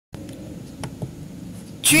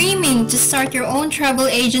Dreaming to start your own travel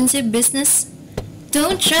agency business?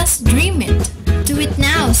 Don't just dream it. Do it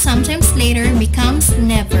now. Sometimes later becomes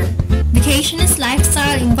never. Vacationist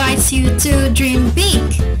Lifestyle invites you to dream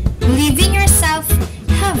big. Believe in yourself.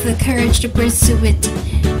 Have the courage to pursue it.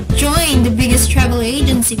 Join the biggest travel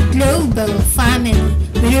agency global family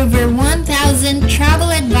with over 1,000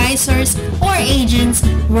 travel advisors or agents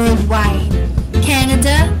worldwide.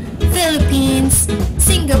 Canada, Philippines,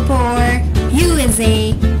 Singapore,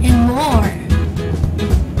 USA, and more.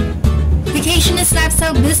 Vacationist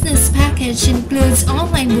Lifestyle Business Package includes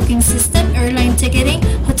online booking system, airline ticketing,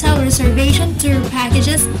 hotel reservation, tour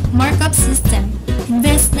packages, markup system.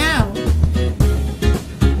 Invest now.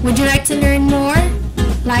 Would you like to learn more?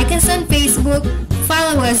 Like us on Facebook,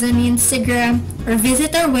 follow us on Instagram, or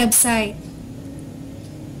visit our website.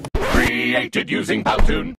 Created using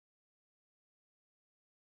Powtoon.